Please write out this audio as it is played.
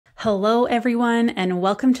Hello, everyone, and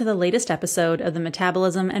welcome to the latest episode of the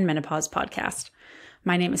Metabolism and Menopause podcast.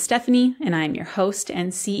 My name is Stephanie, and I am your host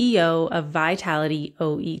and CEO of Vitality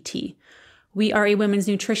OET. We are a women's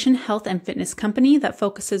nutrition, health, and fitness company that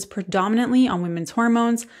focuses predominantly on women's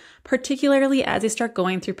hormones, particularly as they start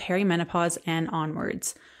going through perimenopause and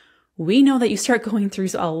onwards. We know that you start going through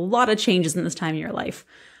a lot of changes in this time of your life,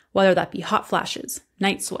 whether that be hot flashes,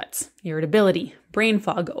 night sweats, irritability, brain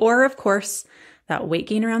fog, or, of course, that weight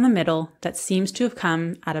gain around the middle that seems to have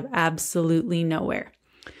come out of absolutely nowhere.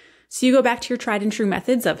 So you go back to your tried and true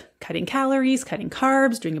methods of cutting calories, cutting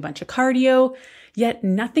carbs, doing a bunch of cardio, yet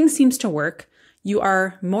nothing seems to work. You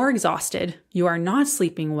are more exhausted, you are not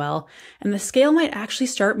sleeping well, and the scale might actually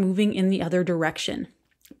start moving in the other direction.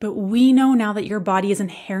 But we know now that your body is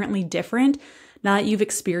inherently different now that you've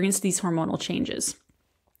experienced these hormonal changes.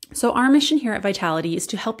 So our mission here at Vitality is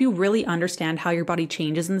to help you really understand how your body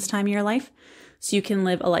changes in this time of your life, so you can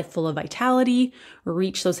live a life full of vitality,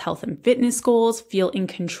 reach those health and fitness goals, feel in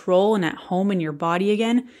control and at home in your body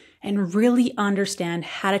again, and really understand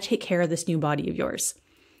how to take care of this new body of yours.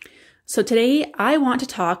 So today I want to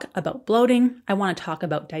talk about bloating, I want to talk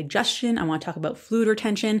about digestion, I want to talk about fluid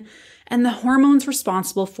retention, and the hormones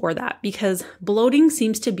responsible for that, because bloating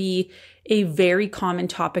seems to be a very common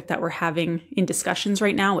topic that we're having in discussions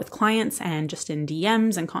right now with clients and just in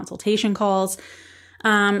DMs and consultation calls.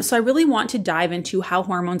 So I really want to dive into how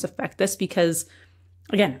hormones affect this because,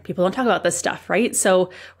 again, people don't talk about this stuff, right? So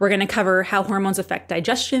we're going to cover how hormones affect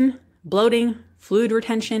digestion, bloating, fluid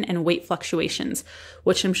retention, and weight fluctuations,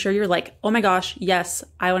 which I'm sure you're like, oh my gosh, yes,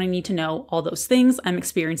 I want to need to know all those things. I'm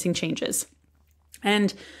experiencing changes.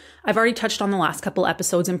 And I've already touched on the last couple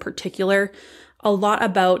episodes in particular, a lot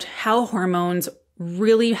about how hormones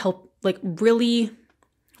really help, what's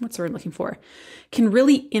the word I'm looking for? Can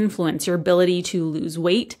really influence your ability to lose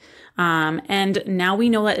weight. And now we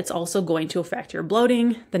know that it's also going to affect your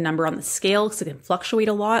bloating, the number on the scale, because it can fluctuate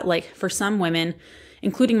a lot. Like for some women,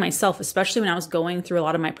 including myself, especially when I was going through a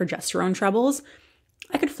lot of my progesterone troubles,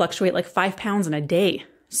 I could fluctuate like 5 pounds in a day.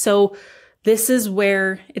 So this is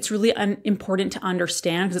where it's really important to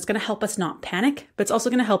understand because it's going to help us not panic, but it's also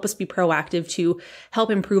going to help us be proactive to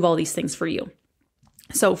help improve all these things for you.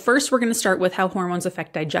 So first, we're going to start with how hormones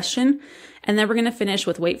affect digestion, and then we're going to finish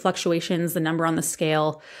with weight fluctuations, the number on the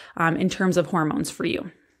scale, in terms of hormones for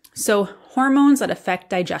you. So hormones that affect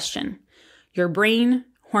digestion, your brain,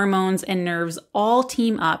 hormones, and nerves all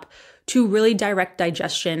team up to really direct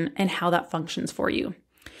digestion and how that functions for you.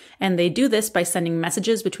 And they do this by sending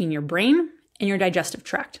messages between your brain and your digestive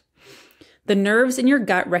tract. The nerves in your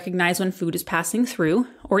gut recognize when food is passing through,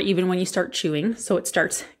 or even when you start chewing, so it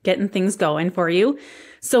starts getting things going for you.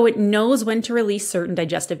 So it knows when to release certain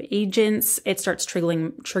digestive agents. It starts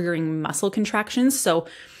triggering muscle contractions. So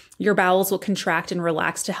your bowels will contract and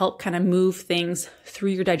relax to help kind of move things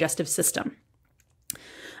through your digestive system.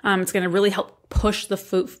 It's going to really help push the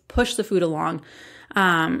food along.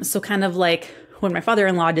 So kind of like when my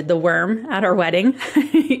father-in-law did the worm at our wedding,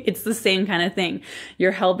 it's the same kind of thing.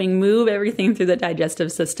 You're helping move everything through the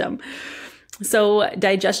digestive system. So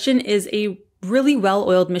digestion is a really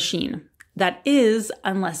well-oiled machine. That is,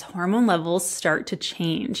 unless hormone levels start to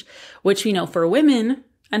change, which we know for women,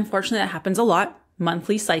 unfortunately, that happens a lot.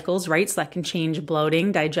 Monthly cycles, right? So that can change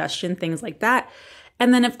bloating, digestion, things like that.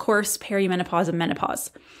 And then, of course, perimenopause and menopause.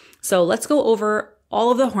 So let's go over all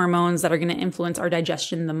of the hormones that are going to influence our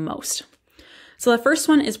digestion the most. So the first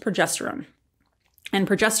one is progesterone. And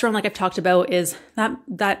progesterone, like I've talked about, is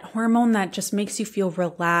that hormone that just makes you feel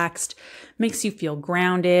relaxed, makes you feel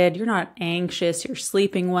grounded. You're not anxious, you're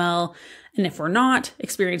sleeping well. And if we're not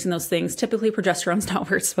experiencing those things, typically progesterone's not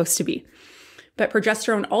where it's supposed to be. But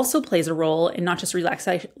progesterone also plays a role in not just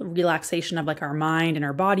relaxation of like our mind and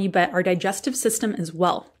our body, but our digestive system as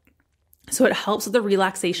well. So it helps with the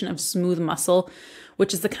relaxation of smooth muscle,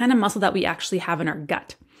 which is the kind of muscle that we actually have in our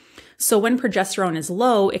gut. So when progesterone is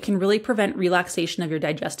low, it can really prevent relaxation of your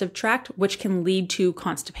digestive tract, which can lead to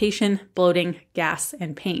constipation, bloating, gas,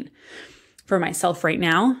 and pain. For myself right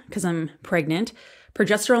now, because I'm pregnant,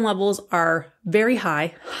 progesterone levels are very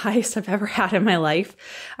high, highest I've ever had in my life.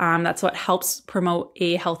 That's what helps promote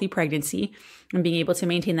a healthy pregnancy and being able to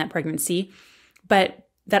maintain that pregnancy. But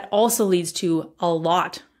that also leads to a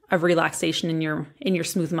lot of relaxation in your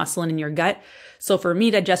smooth muscle and in your gut. So for me,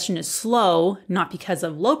 digestion is slow, not because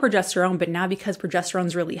of low progesterone, but now because progesterone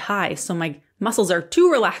is really high. So my muscles are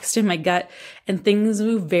too relaxed in my gut and things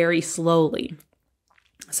move very slowly.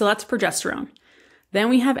 So that's progesterone. Then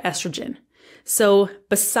we have estrogen. So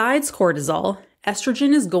besides cortisol,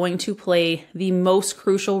 estrogen is going to play the most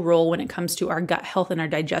crucial role when it comes to our gut health and our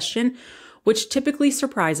digestion, which typically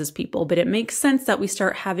surprises people, but it makes sense that we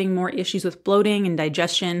start having more issues with bloating and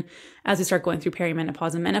digestion as we start going through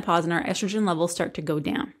perimenopause and menopause and our estrogen levels start to go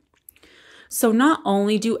down. So not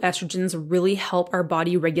only do estrogens really help our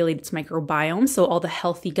body regulate its microbiome, so all the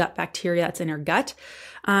healthy gut bacteria that's in our gut,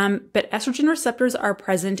 but estrogen receptors are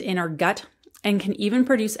present in our gut and can even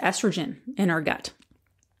produce estrogen in our gut.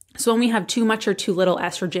 So when we have too much or too little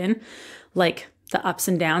estrogen, like the ups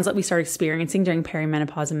and downs that we start experiencing during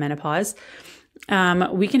perimenopause and menopause,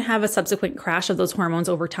 we can have a subsequent crash of those hormones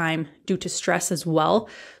over time due to stress as well.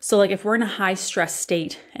 So like if we're in a high stress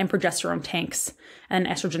state and progesterone tanks and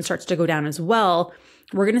estrogen starts to go down as well,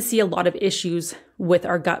 we're going to see a lot of issues with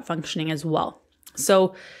our gut functioning as well.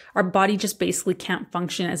 So our body just basically can't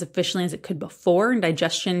function as efficiently as it could before, and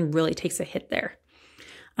digestion really takes a hit there.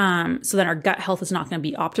 So then our gut health is not going to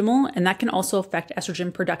be optimal, and that can also affect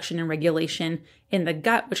estrogen production and regulation in the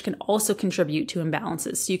gut, which can also contribute to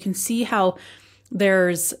imbalances. So you can see how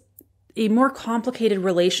there's a more complicated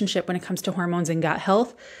relationship when it comes to hormones and gut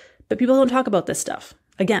health, but people don't talk about this stuff.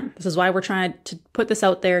 Again, this is why we're trying to put this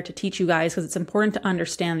out there to teach you guys, because it's important to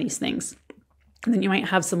understand these things. And then you might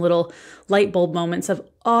have some little light bulb moments of,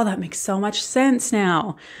 oh, that makes so much sense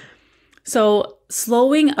now. So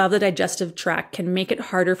slowing of the digestive tract can make it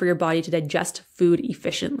harder for your body to digest food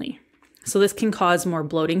efficiently. So this can cause more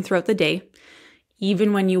bloating throughout the day.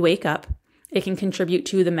 Even when you wake up, it can contribute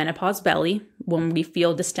to the menopause belly when we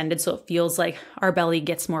feel distended. So it feels like our belly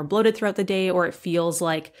gets more bloated throughout the day, or it feels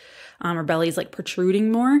like our belly is like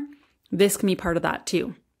protruding more. This can be part of that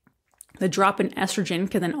too. The drop in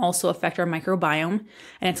estrogen can then also affect our microbiome,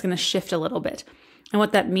 and it's going to shift a little bit. And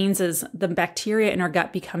what that means is the bacteria in our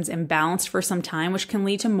gut becomes imbalanced for some time, which can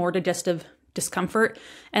lead to more digestive discomfort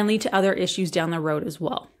and lead to other issues down the road as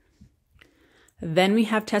well. Then we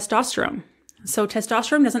have testosterone. So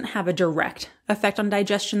testosterone doesn't have a direct effect on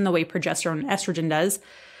digestion the way progesterone and estrogen does.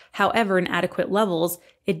 However, in adequate levels,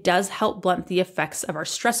 it does help blunt the effects of our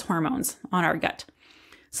stress hormones on our gut.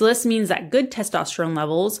 So this means that good testosterone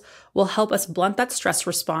levels will help us blunt that stress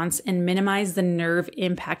response and minimize the nerve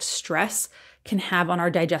impact stress can have on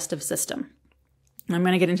our digestive system. I'm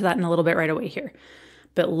going to get into that in a little bit right away here.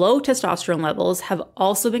 But low testosterone levels have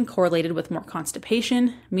also been correlated with more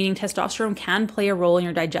constipation, meaning testosterone can play a role in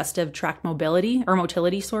your digestive tract motility.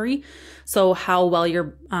 So how well your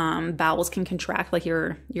bowels can contract, like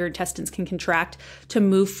your intestines can contract to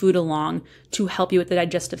move food along to help you with the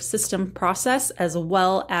digestive system process, as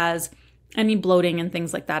well as any bloating and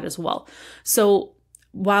things like that as well. So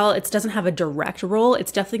while it doesn't have a direct role,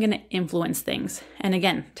 it's definitely going to influence things. And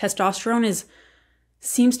again, testosterone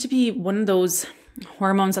seems to be one of those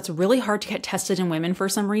hormones that's really hard to get tested in women for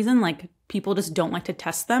some reason. Like people just don't like to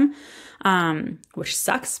test them, which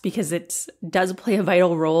sucks because it does play a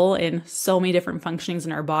vital role in so many different functionings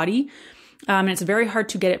in our body. And it's very hard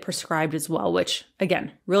to get it prescribed as well, which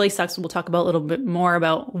again, really sucks. We'll talk about a little bit more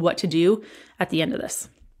about what to do at the end of this.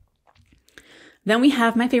 Then we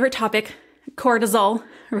have my favorite topic, cortisol,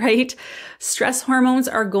 right? Stress hormones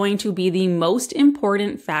are going to be the most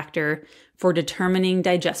important factor for determining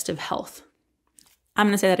digestive health. I'm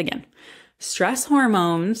going to say that again. Stress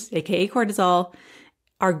hormones, aka cortisol,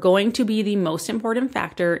 are going to be the most important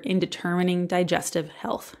factor in determining digestive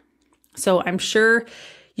health. So I'm sure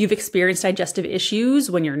you've experienced digestive issues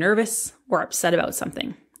when you're nervous or upset about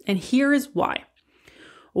something. And here is why.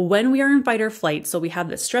 When we are in fight or flight, so we have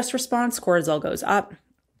the stress response, cortisol goes up,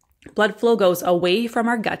 blood flow goes away from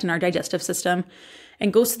our gut and our digestive system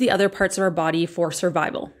and goes to the other parts of our body for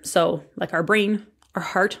survival. So like our brain, our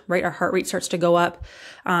heart, right? Our heart rate starts to go up.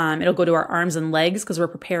 It'll go to our arms and legs because we're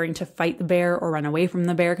preparing to fight the bear or run away from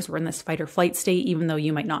the bear because we're in this fight or flight state, even though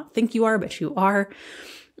you might not think you are, but you are.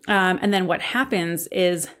 And then what happens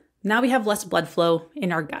is now we have less blood flow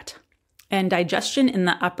in our gut, and digestion in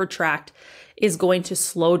the upper tract is going to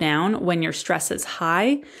slow down when your stress is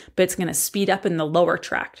high, but it's going to speed up in the lower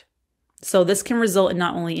tract. So this can result in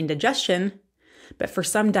not only indigestion, but for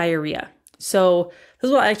some diarrhea. So this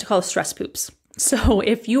is what I like to call stress poops. So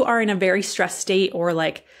if you are in a very stressed state or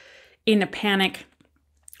like in a panic,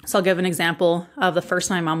 so I'll give an example of the first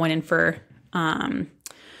time my mom went in for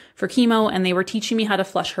chemo, and they were teaching me how to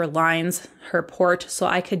flush her lines, her port, so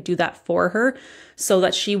I could do that for her so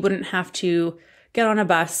that she wouldn't have to get on a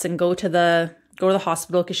bus and go to the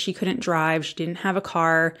hospital because she couldn't drive. She didn't have a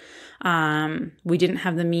car. We didn't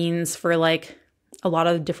have the means for like a lot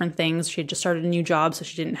of different things. She had just started a new job, so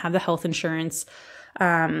she didn't have the health insurance.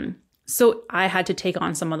 So I had to take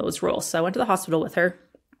on some of those roles. So I went to the hospital with her,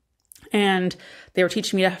 and they were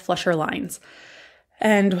teaching me to flush her lines.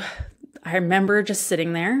 And I remember just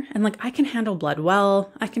sitting there and like, I can handle blood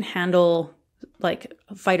well. I can handle like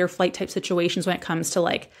fight or flight type situations when it comes to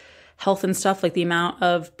like health and stuff, like the amount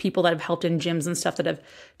of people that have helped in gyms and stuff that have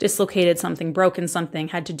dislocated something, broken something,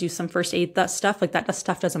 had to do some first aid, that stuff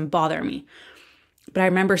doesn't bother me. But I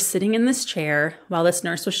remember sitting in this chair while this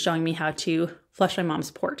nurse was showing me how to flush my mom's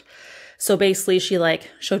port. So basically she like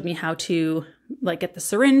showed me how to like get the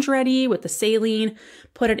syringe ready with the saline,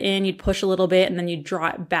 put it in, you'd push a little bit and then you'd draw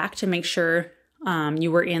it back to make sure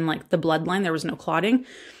you were in like the bloodline, there was no clotting.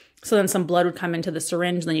 So then some blood would come into the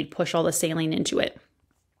syringe and then you'd push all the saline into it.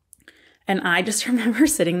 And I just remember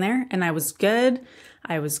sitting there and I was good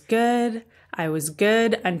until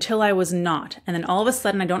I was not. And then all of a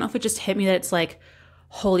sudden, I don't know if it just hit me that it's like,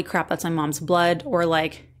 holy crap, that's my mom's blood, or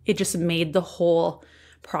like it just made the whole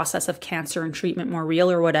process of cancer and treatment more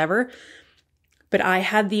real or whatever. But I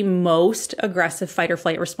had the most aggressive fight or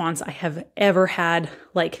flight response I have ever had,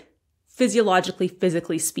 like physiologically,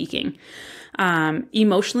 physically speaking.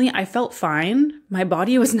 Emotionally, I felt fine. My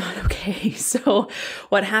body was not okay. So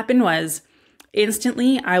what happened was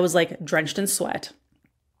instantly I was like drenched in sweat.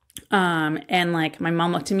 And like my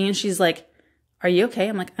mom looked at me and she's like, "Are you okay?"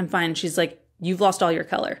 I'm like, "I'm fine." She's like, "You've lost all your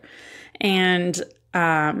color." And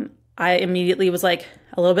I immediately was like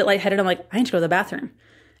a little bit lightheaded. I'm like, "I need to go to the bathroom."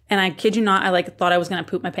 And I kid you not, I like thought I was going to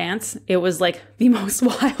poop my pants. It was like the most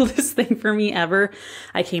wildest thing for me ever.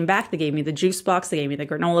 I came back, they gave me the juice box, they gave me the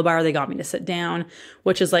granola bar, they got me to sit down,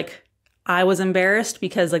 which is like, I was embarrassed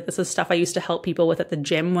because like this is stuff I used to help people with at the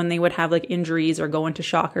gym when they would have like injuries or go into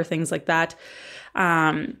shock or things like that.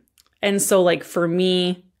 And so like for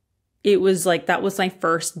me, it was like, that was my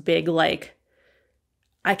first big, like,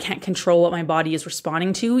 I can't control what my body is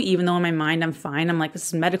responding to, even though in my mind I'm fine. I'm like, this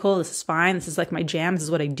is medical, this is fine, this is like my jam, this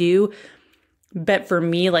is what I do. But for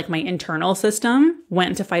me, like my internal system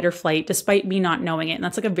went into fight or flight despite me not knowing it. And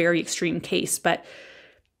that's like a very extreme case, but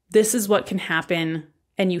this is what can happen.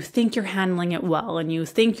 And you think you're handling it well, and you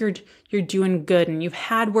think you're doing good, and you've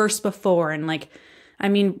had worse before. And like, I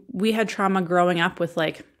mean, we had trauma growing up with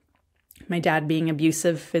like my dad being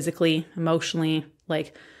abusive physically, emotionally,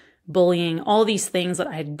 like bullying, all these things that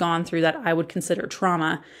I had gone through that I would consider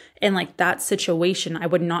trauma. And like that situation, I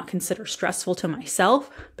would not consider stressful to myself,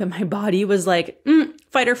 but my body was like,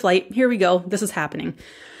 fight or flight, here we go, this is happening.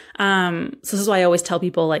 So this is why I always tell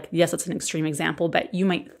people like, yes, it's an extreme example, but you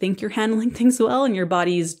might think you're handling things well and your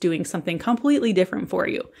body's doing something completely different for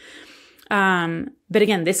you. But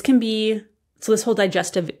again, this can be, so this whole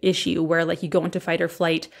digestive issue where like you go into fight or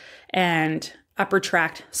flight and upper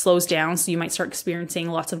tract slows down. So you might start experiencing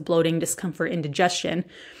lots of bloating, discomfort, indigestion,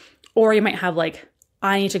 or you might have like,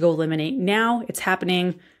 I need to go eliminate now. It's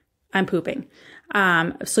happening. I'm pooping.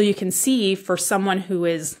 So you can see for someone who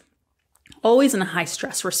is always in a high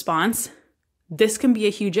stress response, this can be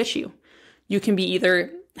a huge issue. You can be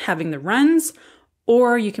either having the runs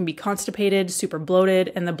or you can be constipated, super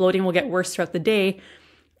bloated, and the bloating will get worse throughout the day.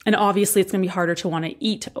 And obviously it's going to be harder to want to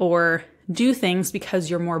eat or do things because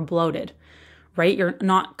you're more bloated, right? You're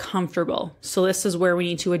not comfortable. So this is where we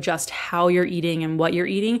need to adjust how you're eating and what you're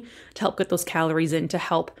eating to help get those calories in to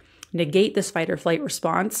help negate this fight or flight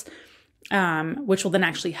response, which will then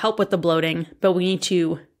actually help with the bloating. But we need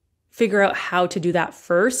to figure out how to do that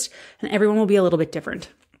first, and everyone will be a little bit different.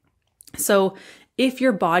 So if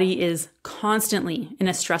your body is constantly in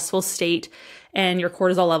a stressful state and your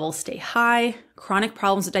cortisol levels stay high, chronic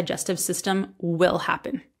problems with the digestive system will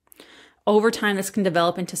happen. Over time, this can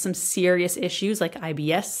develop into some serious issues like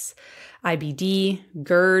IBS, IBD,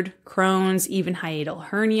 GERD, Crohn's, even hiatal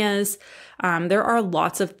hernias. There are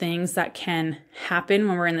lots of things that can happen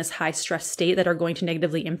when we're in this high stress state that are going to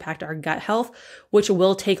negatively impact our gut health, which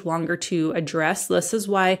will take longer to address. This is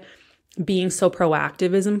why being so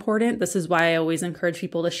proactive is important. This is why I always encourage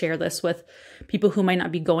people to share this with people who might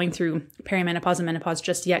not be going through perimenopause and menopause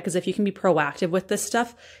just yet, because if you can be proactive with this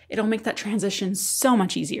stuff, it'll make that transition so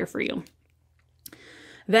much easier for you.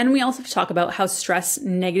 Then we also have to talk about how stress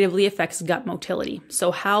negatively affects gut motility.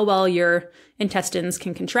 So how well your intestines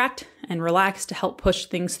can contract and relax to help push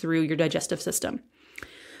things through your digestive system.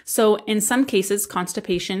 So in some cases,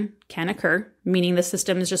 constipation can occur, meaning the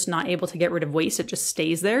system is just not able to get rid of waste. It just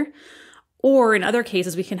stays there. Or in other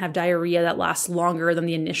cases, we can have diarrhea that lasts longer than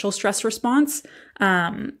the initial stress response.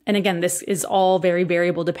 And again, this is all very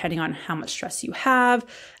variable depending on how much stress you have,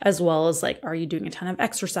 as well as like, are you doing a ton of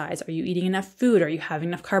exercise? Are you eating enough food? Are you having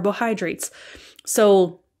enough carbohydrates?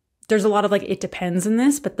 So there's a lot of like, it depends in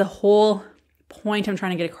this, but the whole point I'm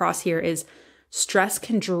trying to get across here is stress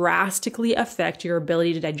can drastically affect your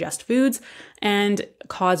ability to digest foods and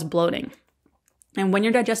cause bloating. And when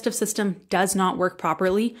your digestive system does not work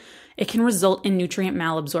properly, it can result in nutrient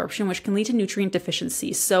malabsorption, which can lead to nutrient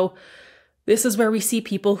deficiencies. So this is where we see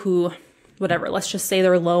people who whatever, let's just say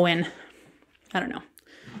they're low in, I don't know,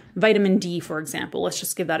 vitamin D, for example. Let's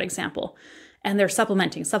just give that example. And they're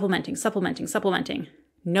supplementing.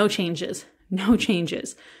 No changes.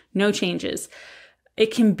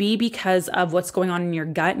 It can be because of what's going on in your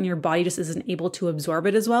gut, and your body just isn't able to absorb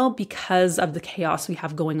it as well because of the chaos we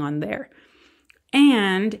have going on there.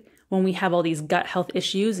 And when we have all these gut health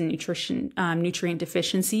issues and nutrient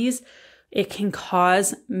deficiencies, it can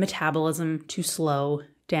cause metabolism to slow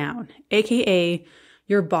down, aka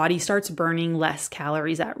your body starts burning less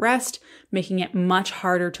calories at rest, making it much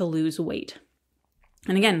harder to lose weight.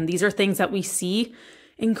 And again, these are things that we see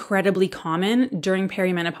incredibly common during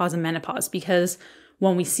perimenopause and menopause, because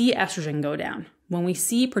when we see estrogen go down, when we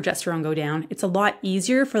see progesterone go down, it's a lot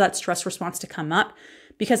easier for that stress response to come up,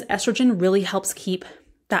 because estrogen really helps keep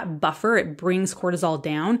that buffer. It brings cortisol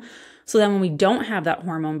down. So then when we don't have that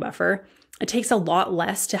hormone buffer, it takes a lot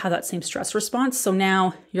less to have that same stress response. So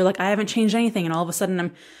now you're like, I haven't changed anything. And all of a sudden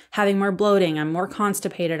I'm having more bloating. I'm more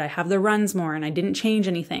constipated. I have the runs more and I didn't change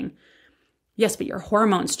anything. Yes, but your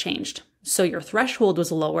hormones changed. So your threshold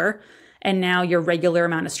was lower. And now your regular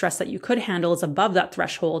amount of stress that you could handle is above that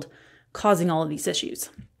threshold, causing all of these issues.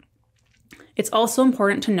 It's also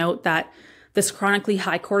important to note that this chronically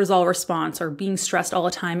high cortisol response, or being stressed all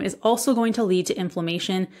the time, is also going to lead to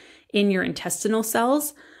inflammation in your intestinal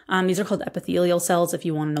cells. These are called epithelial cells, if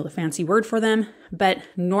you want to know the fancy word for them. But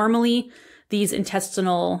normally, these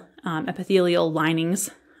intestinal epithelial linings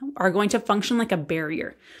are going to function like a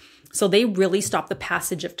barrier. So they really stop the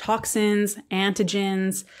passage of toxins,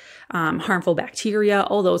 antigens, harmful bacteria,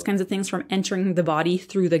 all those kinds of things from entering the body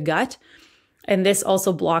through the gut. And this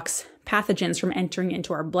also blocks pathogens from entering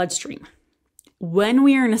into our bloodstream. When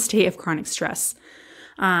we are in a state of chronic stress,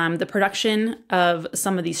 the production of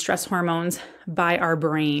some of these stress hormones by our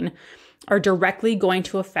brain are directly going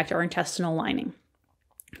to affect our intestinal lining,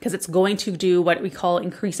 because it's going to do what we call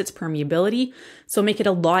increase its permeability. So make it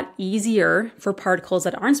a lot easier for particles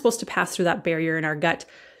that aren't supposed to pass through that barrier in our gut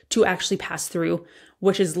to actually pass through,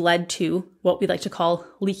 which has led to what we like to call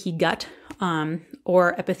leaky gut,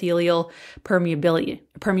 or epithelial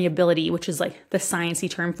permeability, which is like the sciencey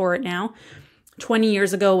term for it now. 20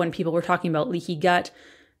 years ago, when people were talking about leaky gut,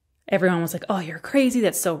 everyone was like, oh, you're crazy.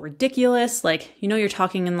 That's so ridiculous. Like, you're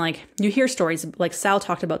talking in you hear stories, like Sal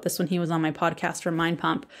talked about this when he was on my podcast from Mind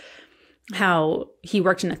Pump, how he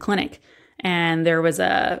worked in a clinic and there was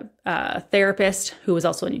a therapist who was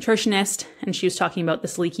also a nutritionist, and she was talking about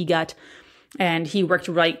this leaky gut, and he worked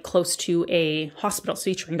right close to a hospital. So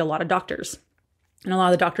he trained a lot of doctors, and a lot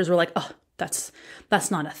of the doctors were like, oh, that's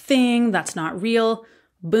not a thing. That's not real.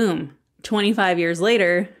 Boom. 25 years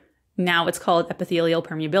later, now it's called epithelial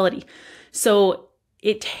permeability. So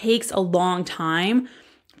it takes a long time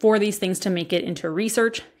for these things to make it into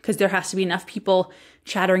research, because there has to be enough people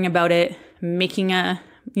chattering about it, making noise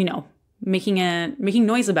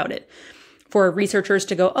about it for researchers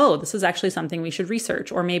to go, oh, this is actually something we should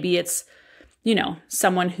research. Or maybe it's,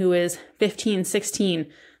 someone who is 15, 16,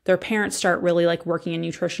 their parents start really working in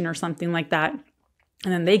nutrition or something like that.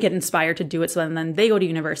 And then they get inspired to do it. So then they go to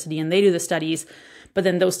university and they do the studies. But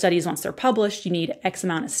then those studies, once they're published, you need X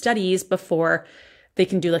amount of studies before they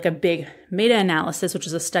can do a big meta-analysis, which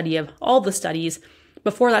is a study of all the studies,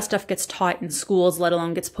 before that stuff gets taught in schools, let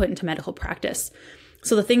alone gets put into medical practice.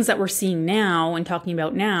 So the things that we're seeing now and talking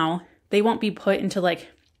about now, they won't be put into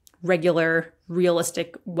regular,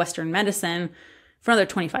 realistic Western medicine for another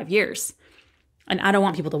 25 years. And I don't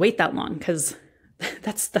want people to wait that long, because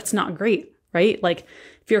that's not great. Right?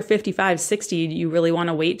 If you're 55, 60, you really want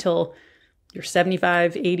to wait till you're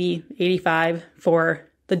 75, 80, 85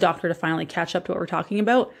 for the doctor to finally catch up to what we're talking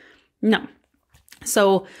about? No.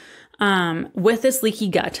 So with this leaky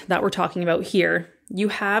gut that we're talking about here, you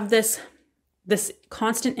have this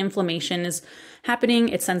constant inflammation is happening.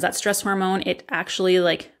 It sends that stress hormone. It actually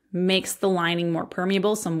makes the lining more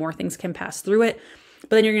permeable, so more things can pass through it. But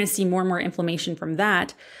then you're going to see more and more inflammation from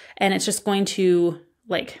that. And it's just going to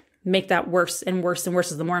make that worse and worse and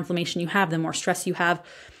worse. As the more inflammation you have, the more stress you have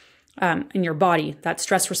in your body. That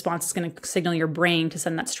stress response is going to signal your brain to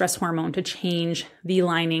send that stress hormone to change the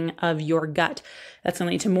lining of your gut. That's going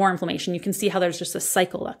to lead to more inflammation. You can see how there's just a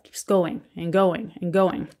cycle that keeps going and going and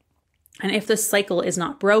going. And if this cycle is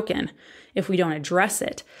not broken, if we don't address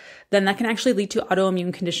it, then that can actually lead to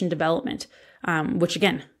autoimmune condition development, which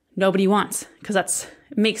again, nobody wants, because it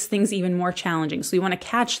makes things even more challenging. So you want to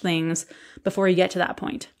catch things before you get to that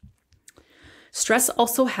point. Stress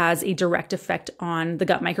also has a direct effect on the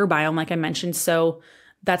gut microbiome, like I mentioned. So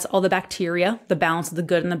that's all the bacteria, the balance of the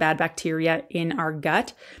good and the bad bacteria in our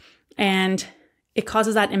gut. And it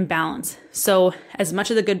causes that imbalance. So as much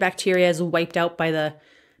of the good bacteria is wiped out by the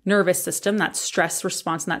nervous system, that stress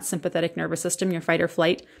response and that sympathetic nervous system, your fight or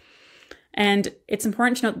flight. And it's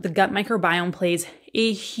important to note that the gut microbiome plays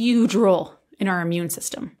a huge role in our immune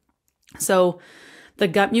system. So the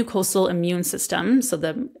gut mucosal immune system, so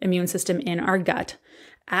the immune system in our gut,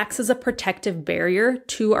 acts as a protective barrier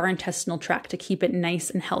to our intestinal tract to keep it nice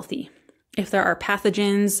and healthy. If there are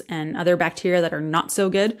pathogens and other bacteria that are not so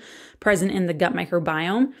good present in the gut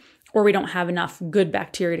microbiome, or we don't have enough good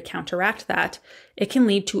bacteria to counteract that, it can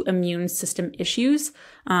lead to immune system issues,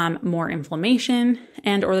 more inflammation,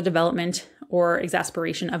 and or the development or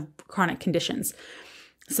exacerbation of chronic conditions.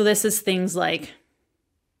 So this is things like,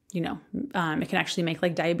 it can actually make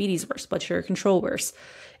like diabetes worse, blood sugar control worse.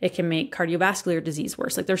 It can make cardiovascular disease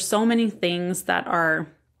worse. Like there's so many things that our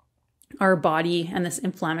body and this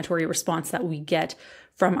inflammatory response that we get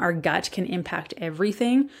from our gut can impact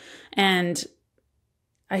everything. And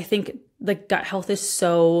I think like gut health is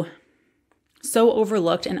so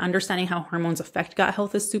overlooked, and understanding how hormones affect gut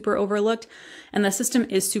health is super overlooked. And the system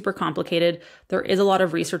is super complicated. There is a lot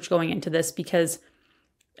of research going into this because,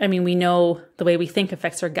 we know the way we think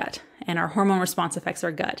affects our gut, and our hormone response affects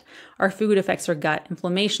our gut. Our food affects our gut.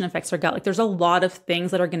 Inflammation affects our gut. Like there's a lot of things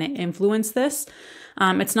that are going to influence this.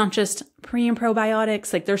 It's not just pre and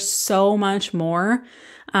probiotics. Like there's so much more.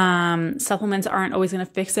 Supplements aren't always going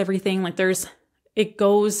to fix everything. Like it's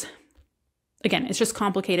just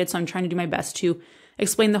complicated. So I'm trying to do my best to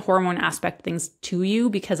explain the hormone aspect of things to you,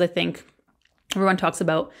 because I think everyone talks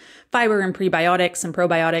about fiber and prebiotics and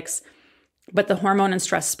probiotics, but the hormone and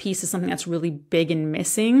stress piece is something that's really big and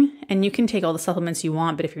missing. And you can take all the supplements you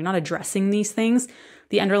want, but if you're not addressing these things,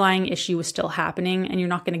 the underlying issue is still happening and you're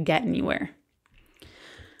not going to get anywhere.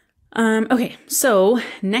 Okay, so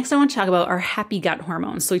next I want to talk about our happy gut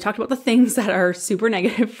hormones. So we talked about the things that are super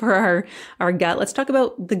negative for our gut. Let's talk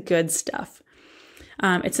about the good stuff.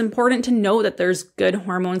 It's important to know that there's good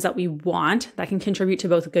hormones that we want that can contribute to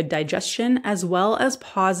both good digestion as well as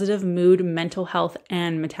positive mood, mental health,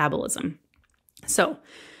 and metabolism. So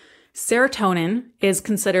serotonin is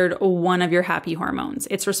considered one of your happy hormones.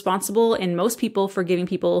 It's responsible in most people for giving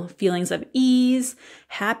people feelings of ease,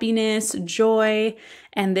 happiness, joy,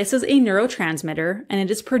 and this is a neurotransmitter, and it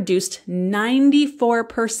is produced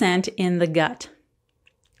 94% in the gut.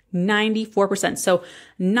 94%. So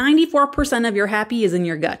 94% of your happy is in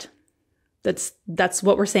your gut. That's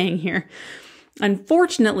what we're saying here.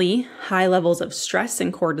 Unfortunately, high levels of stress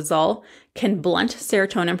and cortisol can blunt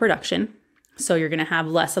serotonin production. So you're going to have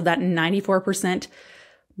less of that 94%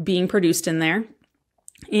 being produced in there.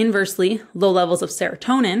 Inversely, low levels of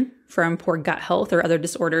serotonin from poor gut health or other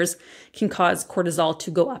disorders can cause cortisol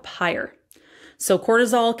to go up higher. So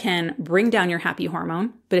cortisol can bring down your happy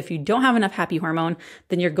hormone, but if you don't have enough happy hormone,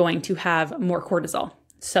 then you're going to have more cortisol.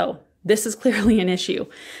 So this is clearly an issue.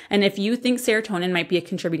 And if you think serotonin might be a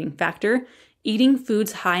contributing factor, eating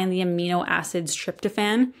foods high in the amino acids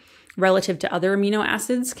tryptophan relative to other amino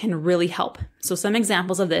acids can really help. So some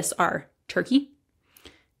examples of this are turkey,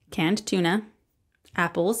 canned tuna,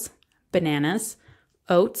 apples, bananas,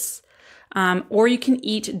 oats, or you can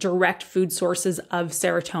eat direct food sources of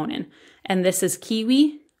serotonin. And this is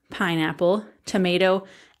kiwi, pineapple, tomato,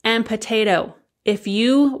 and potato. If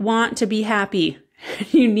you want to be happy,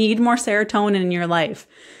 you need more serotonin in your life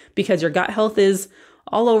because your gut health is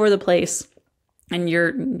all over the place and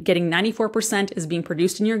you're getting 94% is being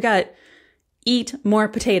produced in your gut. Eat more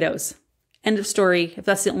potatoes. End of story. If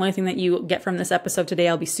that's the only thing that you get from this episode today,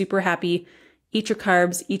 I'll be super happy. Eat your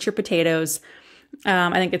carbs, eat your potatoes.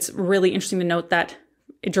 I think it's really interesting to note that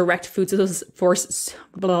direct food sources of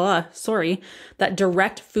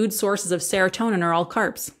serotonin are all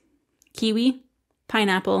carbs. Kiwi,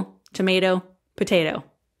 pineapple, tomato, potato.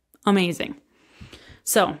 Amazing.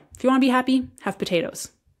 So if you want to be happy, have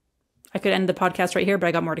potatoes. I could end the podcast right here, but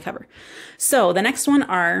I got more to cover. So the next one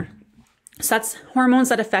that's hormones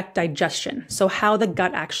that affect digestion. So how the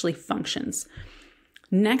gut actually functions.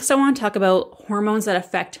 Next, I want to talk about hormones that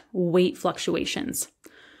affect weight fluctuations.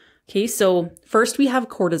 Okay, so first we have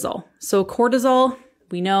cortisol. So cortisol,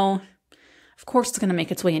 we know, of course it's going to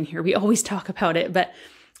make its way in here. We always talk about it, but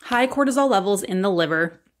high cortisol levels in the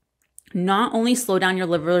liver not only slow down your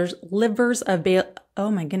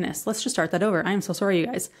oh my goodness, let's just start that over. I am so sorry, you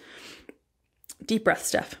guys. Deep breath,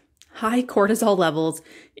 Steph. High cortisol levels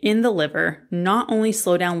in the liver not only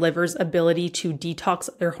slow down liver's ability to detox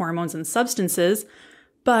their hormones and substances,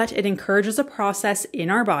 but it encourages a process in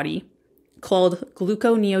our body called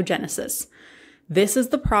gluconeogenesis. This is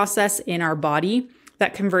the process in our body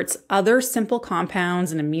that converts other simple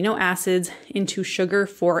compounds and amino acids into sugar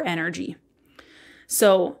for energy.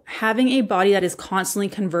 So having a body that is constantly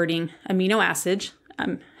converting amino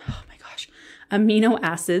amino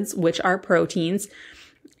acids, which are proteins,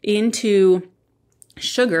 into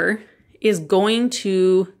sugar is going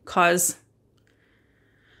to cause,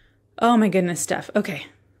 oh my goodness, Steph. Okay,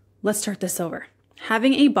 let's start this over.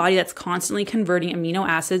 Having a body that's constantly converting amino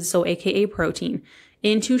acids, so AKA protein,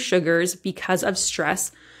 into sugars because of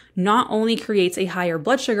stress not only creates a higher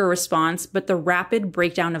blood sugar response, but the rapid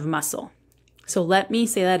breakdown of muscle. So let me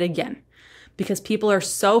say that again, because people are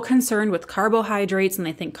so concerned with carbohydrates and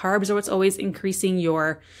they think carbs are what's always increasing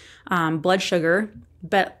your blood sugar.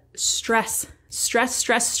 But stress,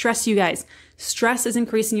 you guys. Stress is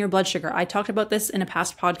increasing your blood sugar. I talked about this in a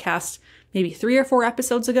past podcast, maybe 3 or 4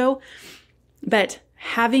 episodes ago. But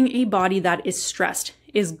having a body that is stressed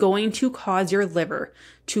is going to cause your liver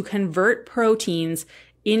to convert proteins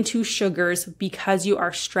into sugars because you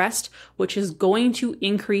are stressed, which is going to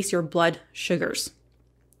increase your blood sugars.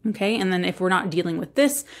 Okay, and then if we're not dealing with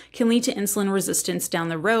this, can lead to insulin resistance down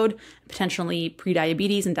the road, potentially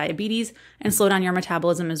prediabetes and diabetes, and slow down your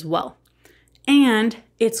metabolism as well. And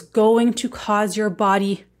it's going to cause your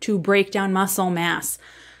body to break down muscle mass.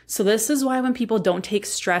 So this is why when people don't take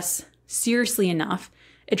stress seriously enough,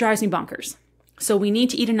 it drives me bonkers. So we need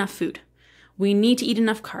to eat enough food. We need to eat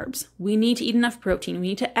enough carbs. We need to eat enough protein. We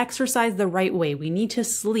need to exercise the right way. We need to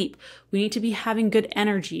sleep. We need to be having good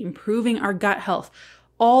energy, improving our gut health.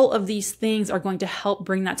 All of these things are going to help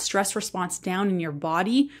bring that stress response down in your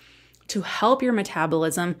body to help your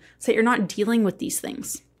metabolism so that you're not dealing with these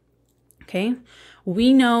things. Okay?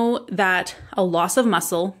 We know that a loss of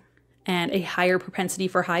muscle and a higher propensity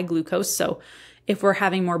for high glucose, so if we're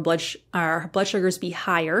having more our blood sugars be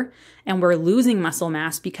higher and we're losing muscle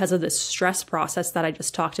mass because of this stress process that I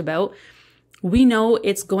just talked about, we know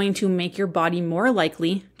it's going to make your body more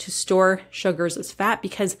likely to store sugars as fat,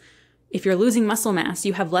 because if you're losing muscle mass,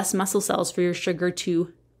 you have less muscle cells for your sugar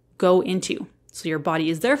to go into. So your body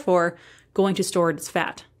is therefore going to store it as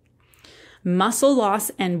fat. Muscle loss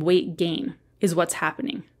and weight gain is what's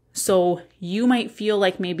happening. So you might feel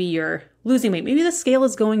like maybe you're losing weight. Maybe the scale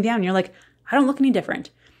is going down. You're like, I don't look any different.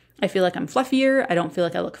 I feel like I'm fluffier. I don't feel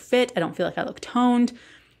like I look fit. I don't feel like I look toned.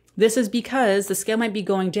 This is because the scale might be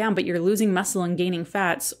going down, but you're losing muscle and gaining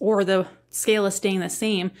fats, or the scale is staying the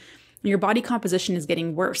same. Your body composition is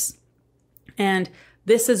getting worse. And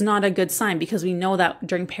this is not a good sign, because we know that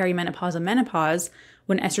during perimenopause and menopause,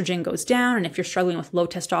 when estrogen goes down, and if you're struggling with low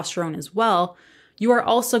testosterone as well, you are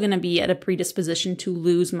also going to be at a predisposition to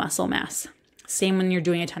lose muscle mass. Same when you're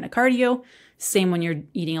doing a ton of cardio. Same when you're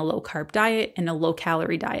eating a low carb diet and a low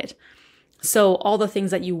calorie diet. So all the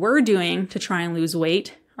things that you were doing to try and lose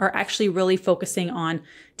weight are actually really focusing on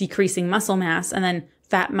decreasing muscle mass, and then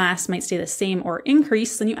fat mass might stay the same or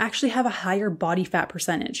increase, then you actually have a higher body fat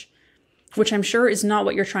percentage, which I'm sure is not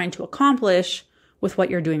what you're trying to accomplish with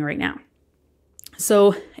what you're doing right now.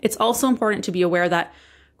 So it's also important to be aware that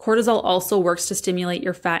cortisol also works to stimulate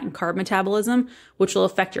your fat and carb metabolism, which will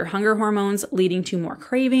affect your hunger hormones, leading to more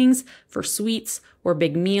cravings for sweets or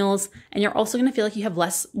big meals. And you're also going to feel like you have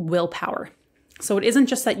less willpower. So it isn't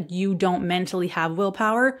just that you don't mentally have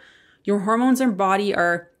willpower. Your hormones and body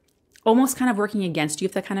are almost kind of working against you,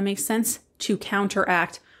 if that kind of makes sense, to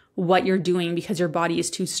counteract what you're doing because your body is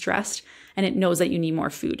too stressed and it knows that you need more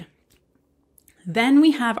food. Then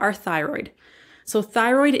we have our thyroid. So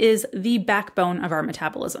thyroid is the backbone of our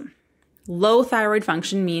metabolism. Low thyroid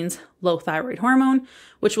function means low thyroid hormone,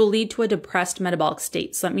 which will lead to a depressed metabolic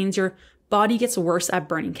state. So that means your body gets worse at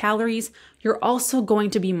burning calories. You're also going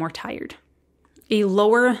to be more tired. A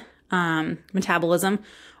lower metabolism,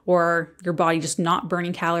 or your body just not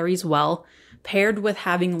burning calories well, paired with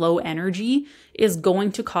having low energy, is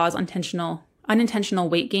going to cause unintentional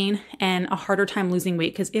weight gain and a harder time losing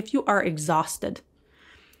weight, because if you are exhausted,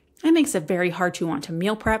 it makes it very hard to want to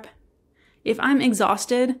meal prep. If I'm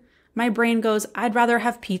exhausted, my brain goes, I'd rather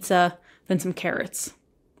have pizza than some carrots.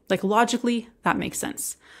 Like logically, that makes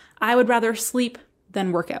sense. I would rather sleep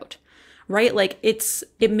than work out, right? Like it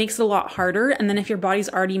makes it a lot harder. And then if your body's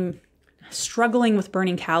already struggling with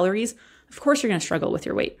burning calories, of course you're going to struggle with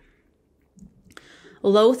your weight.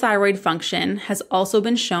 Low thyroid function has also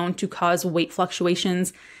been shown to cause weight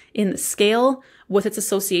fluctuations in the scale, with its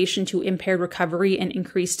association to impaired recovery and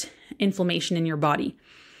increased inflammation in your body.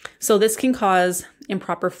 So this can cause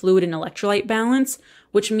improper fluid and electrolyte balance,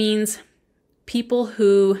 which means people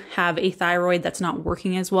who have a thyroid that's not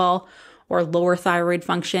working as well, or lower thyroid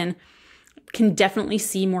function, can definitely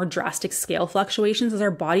see more drastic scale fluctuations, as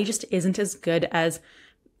our body just isn't as good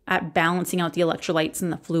at balancing out the electrolytes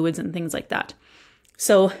and the fluids and things like that.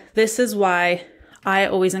 So this is why I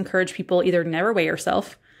always encourage people either never weigh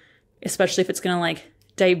yourself, especially if it's going to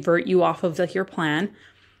divert you off of your plan,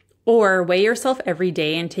 Or weigh yourself every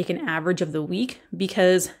day and take an average of the week,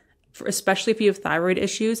 because especially if you have thyroid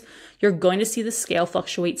issues, you're going to see the scale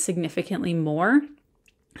fluctuate significantly more.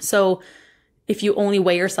 So if you only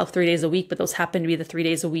weigh yourself 3 days a week, but those happen to be the 3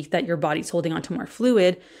 days a week that your body's holding onto more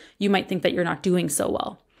fluid, you might think that you're not doing so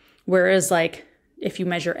well. Whereas like if you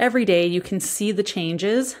measure every day, you can see the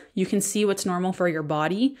changes, you can see what's normal for your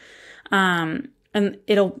body. And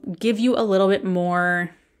it'll give you a little bit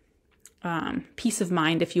more peace of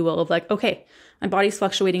mind, if you will, of like, okay, my body's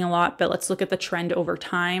fluctuating a lot, but let's look at the trend over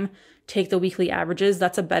time, take the weekly averages.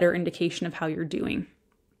 That's a better indication of how you're doing.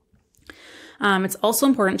 It's also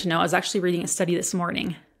important to know, I was actually reading a study this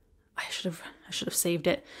morning. I should have saved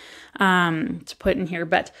it to put in here,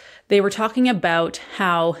 but they were talking about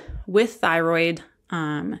how with thyroid,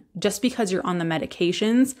 just because you're on the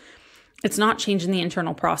medications, it's not changing the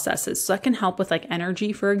internal processes. So that can help with like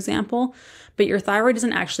energy, for example, but your thyroid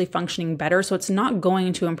isn't actually functioning better. So it's not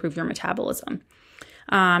going to improve your metabolism.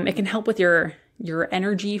 It can help with your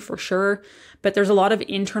energy for sure, but there's a lot of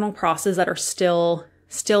internal processes that are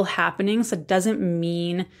still happening. So it doesn't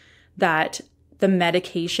mean that the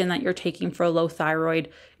medication that you're taking for low thyroid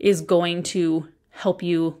is going to help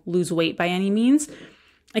you lose weight by any means.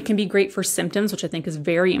 It can be great for symptoms, which I think is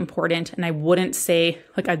very important. And I wouldn't say,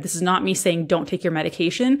 this is not me saying don't take your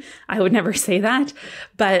medication. I would never say that.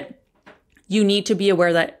 But you need to be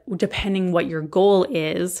aware that depending what your goal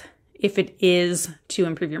is, if it is to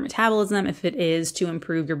improve your metabolism, if it is to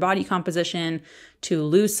improve your body composition, to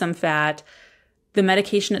lose some fat, the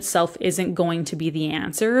medication itself isn't going to be the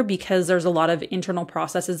answer, because there's a lot of internal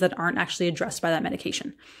processes that aren't actually addressed by that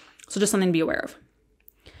medication. So just something to be aware of.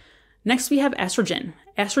 Next, we have estrogen.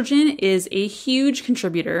 Estrogen is a huge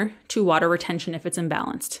contributor to water retention if it's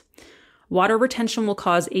imbalanced. Water retention will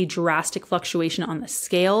cause a drastic fluctuation on the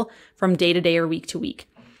scale from day to day or week to week.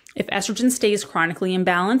 If estrogen stays chronically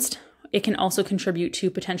imbalanced, it can also contribute to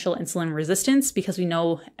potential insulin resistance, because we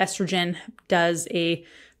know estrogen does a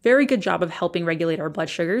very good job of helping regulate our blood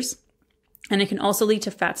sugars. And it can also lead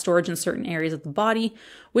to fat storage in certain areas of the body,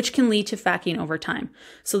 which can lead to fat gain over time.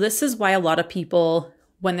 So this is why a lot of people,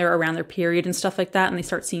 when they're around their period and stuff like that, and they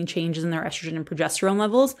start seeing changes in their estrogen and progesterone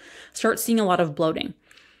levels, start seeing a lot of bloating.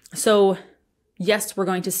 So yes, we're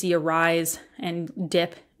going to see a rise and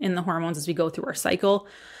dip in the hormones as we go through our cycle,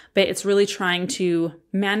 but it's really trying to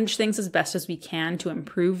manage things as best as we can to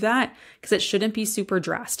improve that, because it shouldn't be super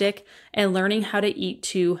drastic, and learning how to eat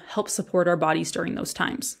to help support our bodies during those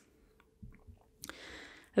times.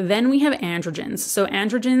 Then we have androgens. So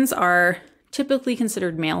androgens are typically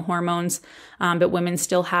considered male hormones, but women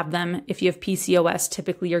still have them. If you have PCOS,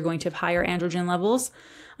 typically you're going to have higher androgen levels.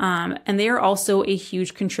 And they are also a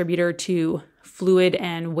huge contributor to fluid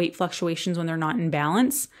and weight fluctuations when they're not in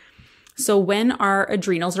balance. So when our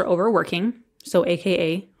adrenals are overworking, so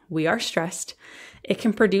AKA we are stressed, it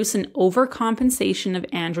can produce an overcompensation of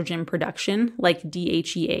androgen production like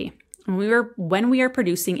DHEA. When we are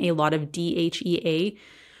producing a lot of DHEA,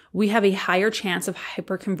 we have a higher chance of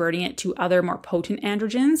hyperconverting it to other more potent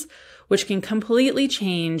androgens, which can completely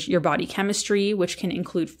change your body chemistry, which can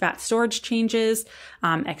include fat storage changes,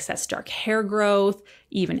 excess dark hair growth,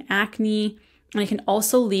 even acne. And it can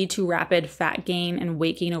also lead to rapid fat gain and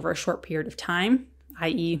weight gain over a short period of time,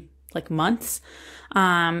 i.e. like months,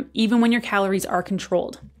 even when your calories are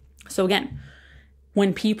controlled. So again,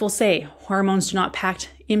 when people say hormones do not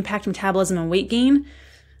impact metabolism and weight gain,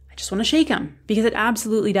 I just want to shake them, because it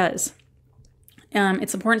absolutely does.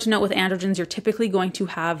 It's important to note with androgens, you're typically going to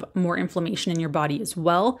have more inflammation in your body as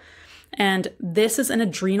well. And this is an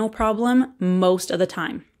adrenal problem most of the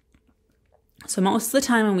time. So most of the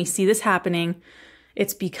time when we see this happening,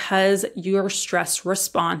 it's because your stress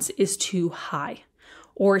response is too high,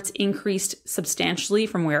 or it's increased substantially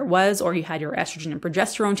from where it was, or you had your estrogen and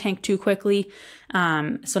progesterone tank too quickly.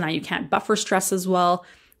 So now you can't buffer stress as well.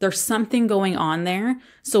 There's something going on there.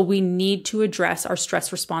 So we need to address our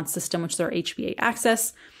stress response system, which is our HPA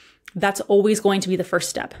axis. That's always going to be the first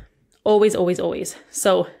step. Always, always, always.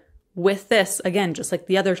 So with this, again, just like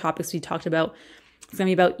the other topics we talked about, it's going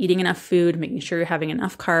to be about eating enough food, making sure you're having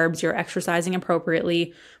enough carbs, you're exercising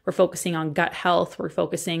appropriately. We're focusing on gut health. We're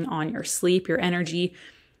focusing on your sleep, your energy.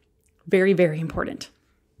 Very, very important.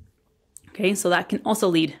 Okay, so that can also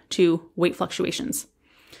lead to weight fluctuations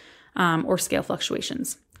or scale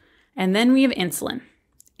fluctuations. And then we have insulin.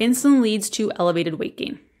 Insulin leads to elevated weight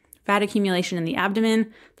gain, fat accumulation in the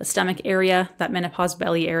abdomen, the stomach area, that menopause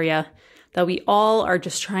belly area that we all are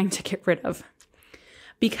just trying to get rid of.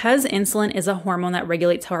 Because insulin is a hormone that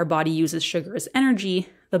regulates how our body uses sugar as energy,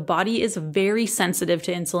 the body is very sensitive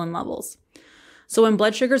to insulin levels. So when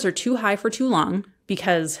blood sugars are too high for too long,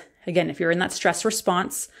 because again, if you're in that stress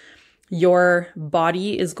response, your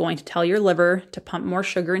body is going to tell your liver to pump more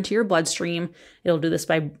sugar into your bloodstream. It'll do this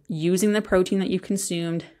by using the protein that you've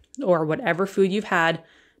consumed or whatever food you've had,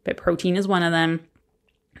 but protein is one of them,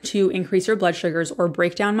 to increase your blood sugars or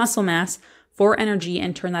break down muscle mass for energy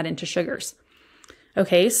and turn that into sugars.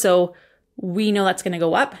 Okay, so we know that's going to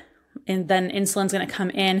go up, and then insulin's going to come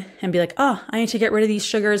in and be like, oh, I need to get rid of these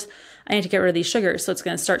sugars. I need to get rid of these sugars. So it's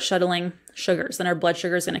going to start shuttling sugars. Then our blood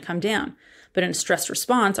sugar is going to come down. But in stress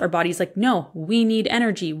response, our body's like, no, we need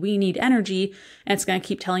energy. We need energy. And it's going to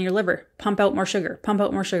keep telling your liver, pump out more sugar, pump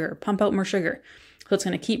out more sugar, pump out more sugar. So it's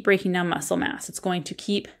going to keep breaking down muscle mass. It's going to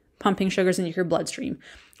keep pumping sugars into your bloodstream.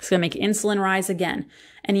 It's going to make insulin rise again.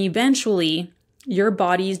 And eventually, your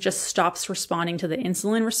body just stops responding to the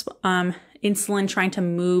insulin trying to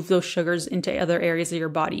move those sugars into other areas of your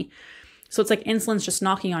body. So it's like insulin's just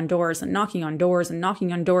knocking on doors and knocking on doors and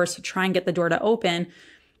knocking on doors to try and get the door to open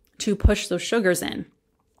to push those sugars in.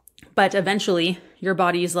 But eventually, your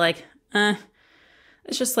body's like,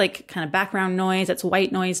 it's just like kind of background noise. It's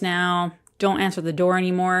white noise now. Don't answer the door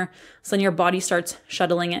anymore. So then your body starts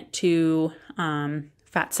shuttling it to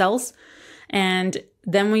fat cells. And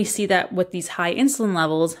then we see that with these high insulin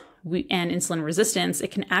levels and insulin resistance,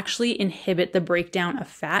 it can actually inhibit the breakdown of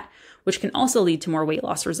fat, which can also lead to more weight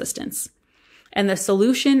loss resistance. And the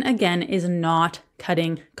solution, again, is not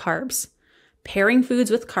cutting carbs. Pairing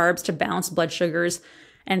foods with carbs to balance blood sugars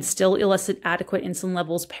and still elicit adequate insulin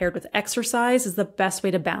levels paired with exercise is the best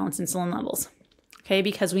way to balance insulin levels. Okay,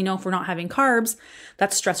 because we know if we're not having carbs,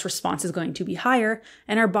 that stress response is going to be higher,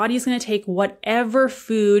 and our body is going to take whatever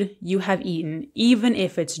food you have eaten, even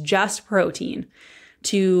if it's just protein,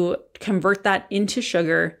 to convert that into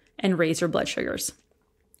sugar and raise your blood sugars.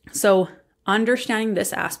 So understanding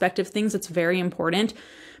this aspect of things, it's very important,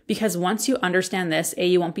 because once you understand this,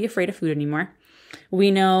 you won't be afraid of food anymore.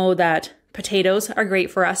 We know that potatoes are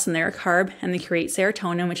great for us and they're a carb and they create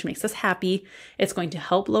serotonin, which makes us happy. It's going to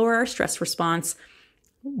help lower our stress response.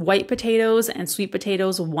 White potatoes and sweet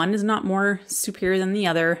potatoes, one is not more superior than the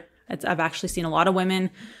other. I've actually seen a lot of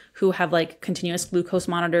women who have like continuous glucose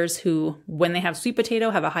monitors who, when they have sweet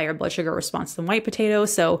potato, have a higher blood sugar response than white potato.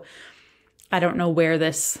 So I don't know where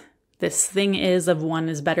this thing is of one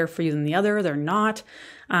is better for you than the other. They're not.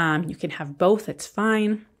 You can have both. It's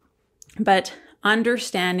fine. But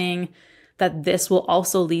understanding that this will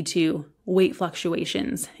also lead to weight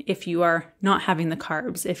fluctuations if you are not having the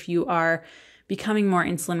carbs, if you are becoming more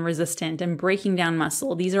insulin resistant and breaking down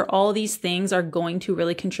muscle. These things are going to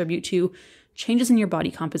really contribute to changes in your body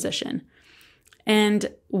composition.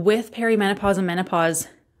 And with perimenopause and menopause,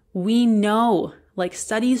 we know, like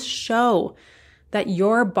studies show, that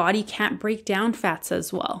your body can't break down fats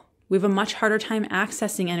as well. We have a much harder time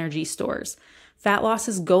accessing energy stores. Fat loss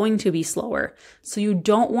is going to be slower. So you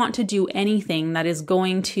don't want to do anything that is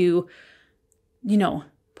going to,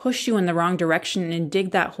 push you in the wrong direction and dig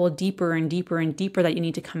that hole deeper and deeper and deeper that you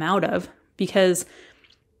need to come out of. Because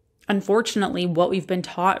unfortunately, what we've been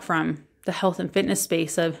taught from the health and fitness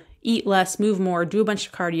space of eat less, move more, do a bunch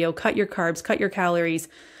of cardio, cut your carbs, cut your calories,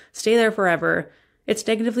 stay there forever, it's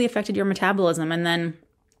negatively affected your metabolism. And then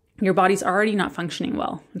your body's already not functioning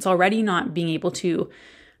well. It's already not being able to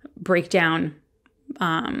break down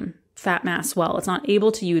fat mass well. It's not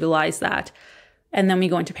able to utilize that. And then we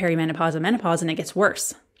go into perimenopause and menopause and it gets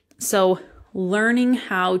worse. So learning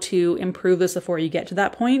how to improve this before you get to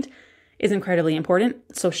that point is incredibly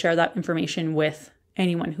important. So share that information with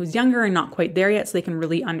anyone who's younger and not quite there yet so they can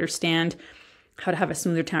really understand how to have a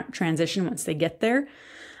smoother transition once they get there.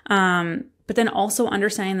 But then also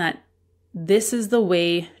understanding that this is the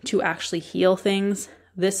way to actually heal things.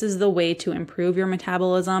 This is the way to improve your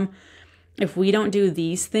metabolism. If we don't do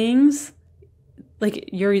these things, like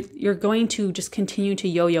you're going to just continue to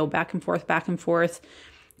yo-yo back and forth,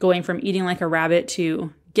 going from eating like a rabbit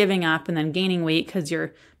to giving up and then gaining weight because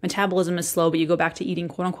your metabolism is slow, but you go back to eating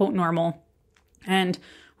quote unquote normal. And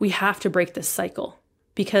we have to break this cycle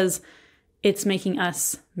because it's making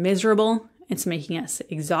us miserable. It's making us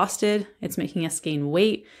exhausted. It's making us gain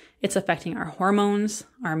weight. It's affecting our hormones,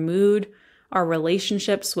 our mood, our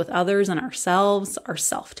relationships with others and ourselves, our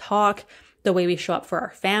self-talk, the way we show up for our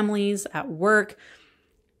families, at work.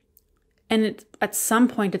 And at some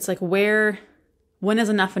point, it's like, when is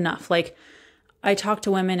enough enough? Like, I talk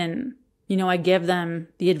to women and, I give them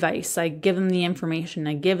the advice. I give them the information.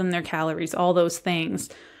 I give them their calories, all those things.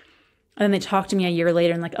 And then they talk to me a year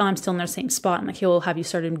later and like, oh, I'm still in the same spot. I'm like, hey, well, have you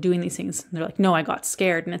started doing these things? And they're like, no, I got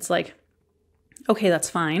scared. And it's like, okay, that's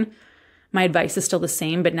fine. My advice is still the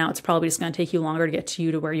same, but now it's probably just going to take you longer to get to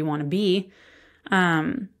you to where you want to be.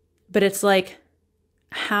 But it's like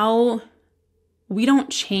how we don't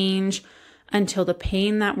change until the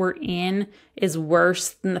pain that we're in is worse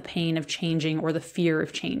than the pain of changing or the fear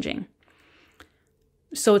of changing.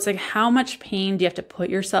 So it's like, how much pain do you have to put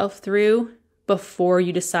yourself through before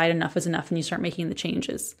you decide enough is enough and you start making the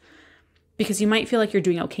changes? Because you might feel like you're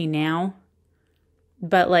doing okay now,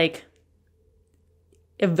 but like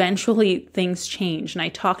eventually things change. And I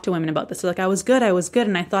talk to women about this. They're like, I was good.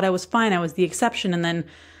 And I thought I was fine. I was the exception. And then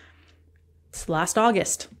it's last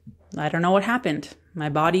August. I don't know what happened. My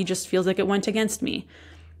body just feels like it went against me.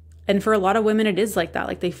 And for a lot of women, it is like that.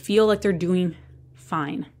 Like they feel like they're doing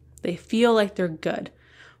fine. They feel like they're good.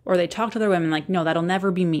 Or they talk to other women like, no, that'll never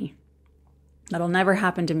be me. That'll never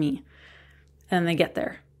happen to me. And they get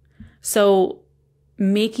there. So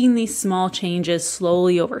making these small changes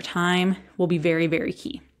slowly over time will be very, very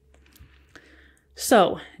key.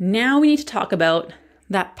 So now we need to talk about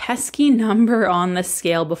that pesky number on the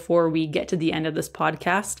scale before we get to the end of this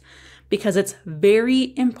podcast, because it's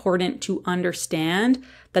very important to understand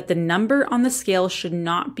that the number on the scale should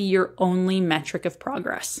not be your only metric of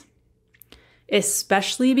progress,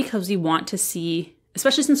 especially because we want to see,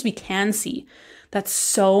 especially since we can see that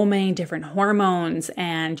so many different hormones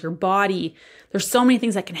and your body, there's so many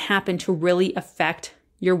things that can happen to really affect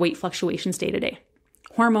your weight fluctuations day to day.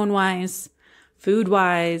 Hormone-wise,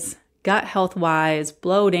 food-wise, gut health-wise,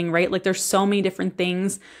 bloating, right? Like there's so many different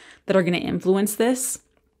things that are going to influence this.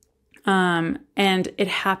 And it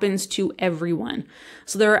happens to everyone.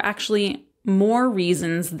 So there are actually more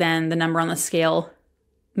reasons than the number on the scale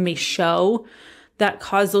may show that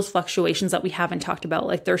cause those fluctuations that we haven't talked about.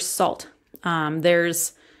 Like there's salt.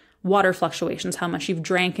 There's water fluctuations, how much you've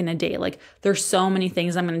drank in a day. Like there's so many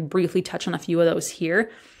things. I'm going to briefly touch on a few of those here.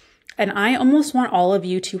 And I almost want all of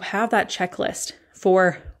you to have that checklist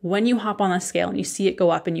for when you hop on the scale and you see it go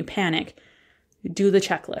up and you panic, do the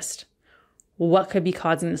checklist. What could be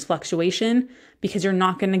causing this fluctuation? Because you're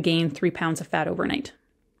not going to gain 3 pounds of fat overnight.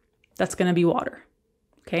 That's going to be water.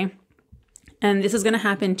 Okay. And this is going to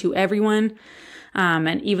happen to everyone.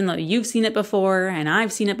 And even though you've seen it before and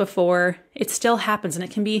I've seen it before, it still happens. And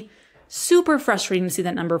it can be super frustrating to see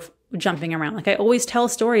that number jumping around. Like I always tell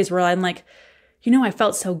stories where I'm like, you know, I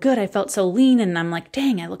felt so good. I felt so lean. And I'm like,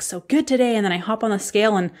 dang, I look so good today. And then I hop on the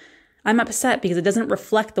scale and I'm upset because it doesn't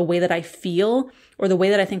reflect the way that I feel or the way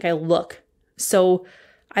that I think I look. So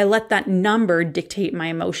I let that number dictate my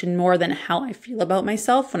emotion more than how I feel about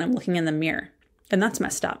myself when I'm looking in the mirror. And that's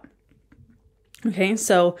messed up. Okay,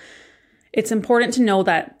 so it's important to know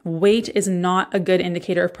that weight is not a good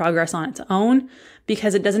indicator of progress on its own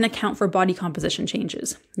because it doesn't account for body composition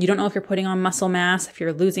changes. You don't know if you're putting on muscle mass, if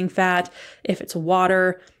you're losing fat, if it's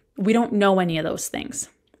water. We don't know any of those things.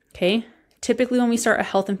 Okay, typically when we start a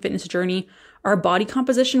health and fitness journey, our body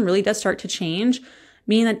composition really does start to change,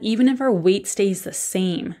 meaning that even if our weight stays the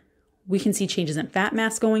same, we can see changes in fat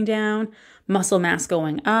mass going down, muscle mass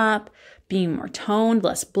going up, being more toned,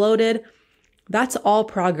 less bloated. That's all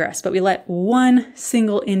progress, but we let one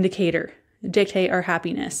single indicator dictate our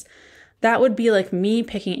happiness. That would be like me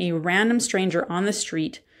picking a random stranger on the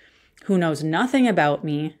street who knows nothing about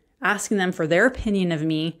me, asking them for their opinion of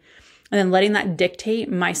me, and then letting that dictate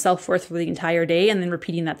my self-worth for the entire day and then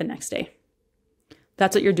repeating that the next day.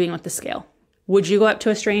 That's what you're doing with the scale. Would you go up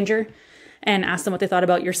to a stranger and ask them what they thought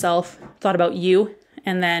about yourself, thought about you,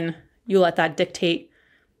 and then you let that dictate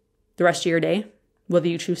the rest of your day, whether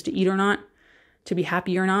you choose to eat or not, to be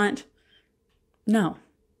happy or not? No.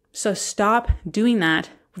 So stop doing that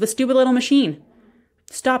with a stupid little machine.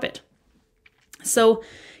 Stop it. So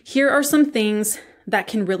here are some things that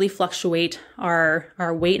can really fluctuate our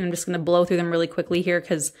weight. And I'm just going to blow through them really quickly here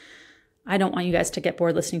because I don't want you guys to get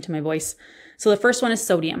bored listening to my voice. So the first one is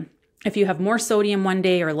sodium. If you have more sodium one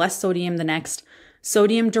day or less sodium the next,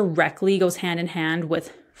 sodium directly goes hand in hand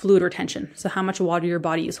with fluid retention. So how much water your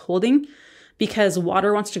body is holding, because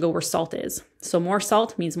water wants to go where salt is. So more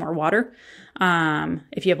salt means more water.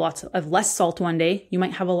 If you have lots of less salt one day, you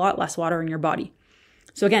might have a lot less water in your body.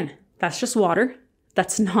 So again, that's just water.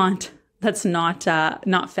 That's not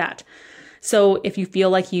fat. So if you feel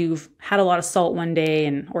like you've had a lot of salt one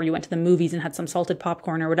day or you went to the movies and had some salted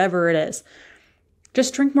popcorn or whatever it is,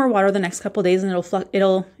 just drink more water the next couple of days and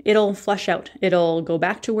it'll flush out. It'll go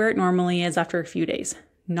back to where it normally is after a few days.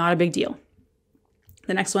 Not a big deal.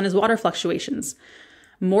 The next one is water fluctuations.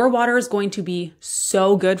 More water is going to be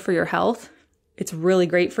so good for your health. It's really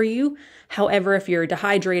great for you. However, if you're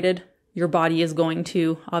dehydrated, your body is going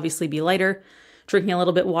to obviously be lighter. Drinking a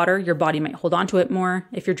little bit water, your body might hold on to it more.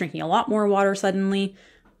 If you're drinking a lot more water suddenly,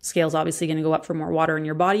 scale's obviously going to go up for more water in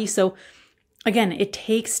your body. So again, it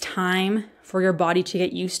takes time for your body to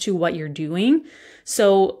get used to what you're doing.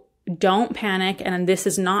 So don't panic. And this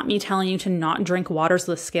is not me telling you to not drink water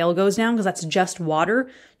so the scale goes down, because that's just water.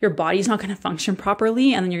 Your body's not going to function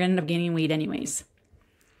properly, and then you're going to end up gaining weight anyways.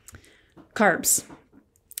 Carbs.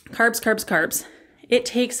 Carbs. It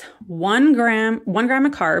takes 1 gram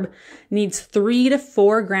of carb needs 3 to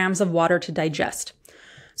 4 grams of water to digest.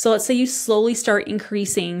 So let's say you slowly start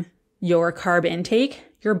increasing your carb intake,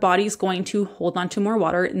 your body's going to hold on to more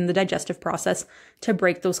water in the digestive process to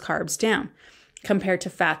break those carbs down compared to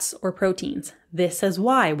fats or proteins. This is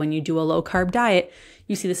why when you do a low carb diet,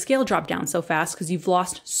 you see the scale drop down so fast, because you've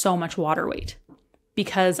lost so much water weight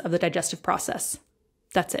because of the digestive process.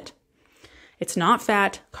 That's it. It's not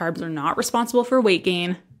fat. Carbs are not responsible for weight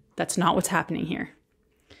gain. That's not what's happening here.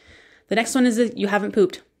 The next one is that you haven't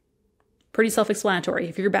pooped. Pretty self-explanatory.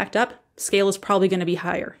 If you're backed up, scale is probably going to be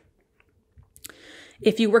higher.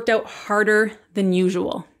 If you worked out harder than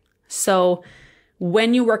usual. So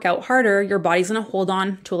when you work out harder, your body's going to hold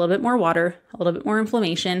on to a little bit more water, a little bit more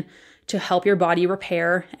inflammation to help your body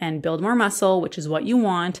repair and build more muscle, which is what you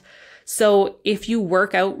want. So if you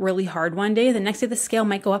work out really hard one day, the next day the scale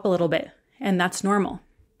might go up a little bit. And that's normal.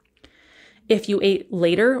 If you ate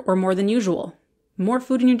later or more than usual, more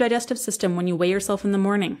food in your digestive system when you weigh yourself in the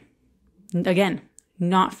morning. Again,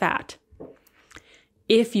 not fat.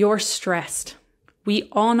 If you're stressed, we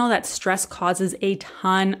all know that stress causes a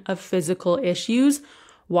ton of physical issues.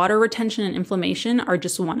 Water retention and inflammation are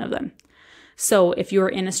just one of them. So if you're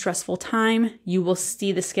in a stressful time, you will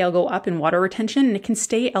see the scale go up in water retention, and it can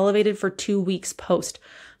stay elevated for 2 weeks post.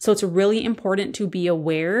 So it's really important to be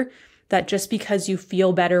aware that just because you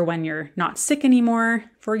feel better when you're not sick anymore,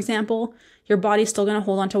 for example, your body's still going to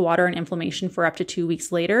hold on to water and inflammation for up to 2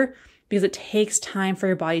 weeks later, because it takes time for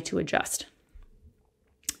your body to adjust.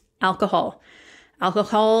 Alcohol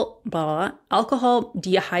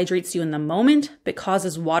dehydrates you in the moment, but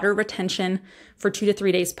causes water retention for 2 to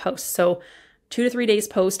 3 days post. So 2 to 3 days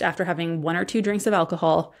post after having 1 or 2 drinks of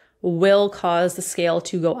alcohol will cause the scale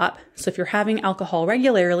to go up. So if you're having alcohol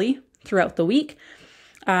regularly throughout the week,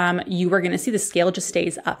 you are going to see the scale just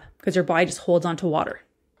stays up because your body just holds on to water.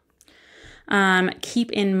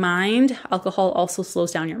 Keep in mind, alcohol also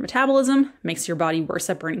slows down your metabolism, makes your body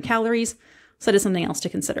worse at burning calories. So that is something else to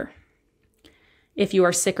consider. If you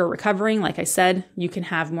are sick or recovering, like I said, you can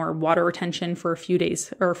have more water retention for a few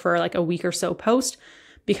days or for like a week or so post,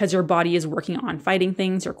 because your body is working on fighting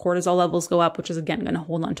things. Your cortisol levels go up, which is again going to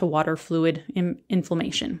hold on to water, fluid,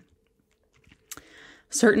 inflammation.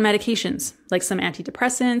 Certain medications, like some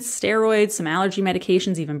antidepressants, steroids, some allergy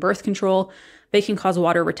medications, even birth control, they can cause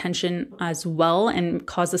water retention as well and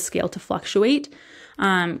cause the scale to fluctuate.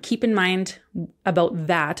 Keep in mind about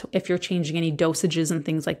that if you're changing any dosages and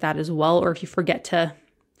things like that as well, or if you forget to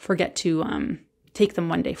take them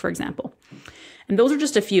one day, for example. And those are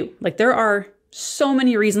just a few. Like, there are so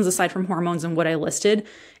many reasons aside from hormones and what I listed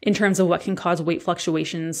in terms of what can cause weight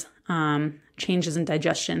fluctuations, changes in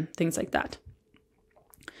digestion, things like that.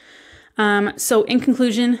 So in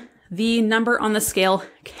conclusion, the number on the scale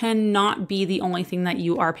cannot be the only thing that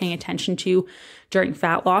you are paying attention to during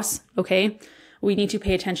fat loss, okay? We need to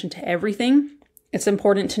pay attention to everything. It's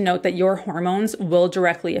important to note that your hormones will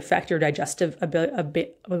directly affect your digestive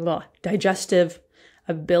abilities.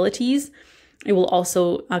 It will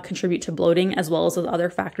also contribute to bloating as well as those other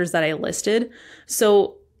factors that I listed.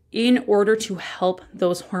 So in order to help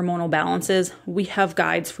those hormonal balances, we have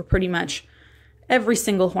guides for pretty much every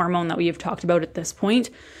single hormone that we have talked about at this point.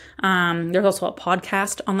 There's also a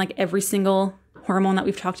podcast on like every single hormone that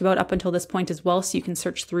we've talked about up until this point as well, so you can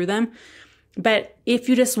search through them. But if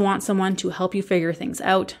you just want someone to help you figure things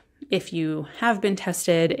out, if you have been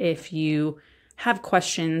tested, if you have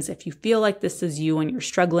questions, if you feel like this is you and you're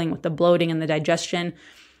struggling with the bloating and the digestion,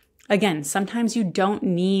 again, sometimes you don't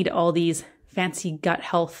need all these fancy gut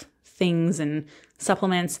health things and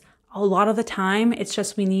supplements. A lot of the time, it's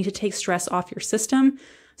just we need to take stress off your system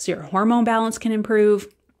so your hormone balance can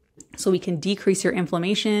improve, so we can decrease your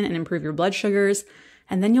inflammation and improve your blood sugars,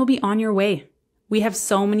 and then you'll be on your way. We have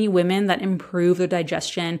so many women that improve their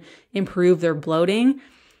digestion, improve their bloating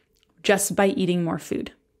just by eating more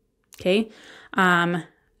food. Okay.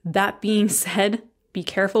 That being said, be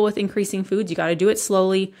careful with increasing foods. You got to do it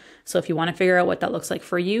slowly. So if you want to figure out what that looks like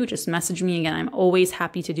for you, just message me again. I'm always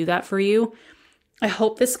happy to do that for you. I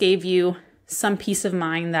hope this gave you some peace of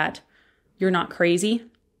mind that you're not crazy.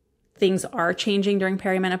 Things are changing during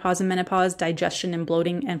perimenopause and menopause, digestion and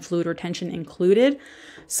bloating and fluid retention included.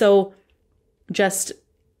 So just,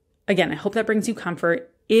 again, I hope that brings you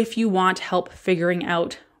comfort. If you want help figuring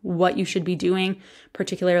out what you should be doing,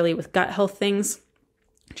 particularly with gut health things,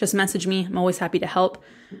 just message me. I'm always happy to help.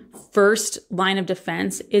 First line of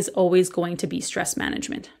defense is always going to be stress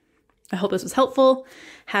management. I hope this was helpful.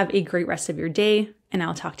 Have a great rest of your day, and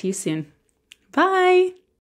I'll talk to you soon. Bye.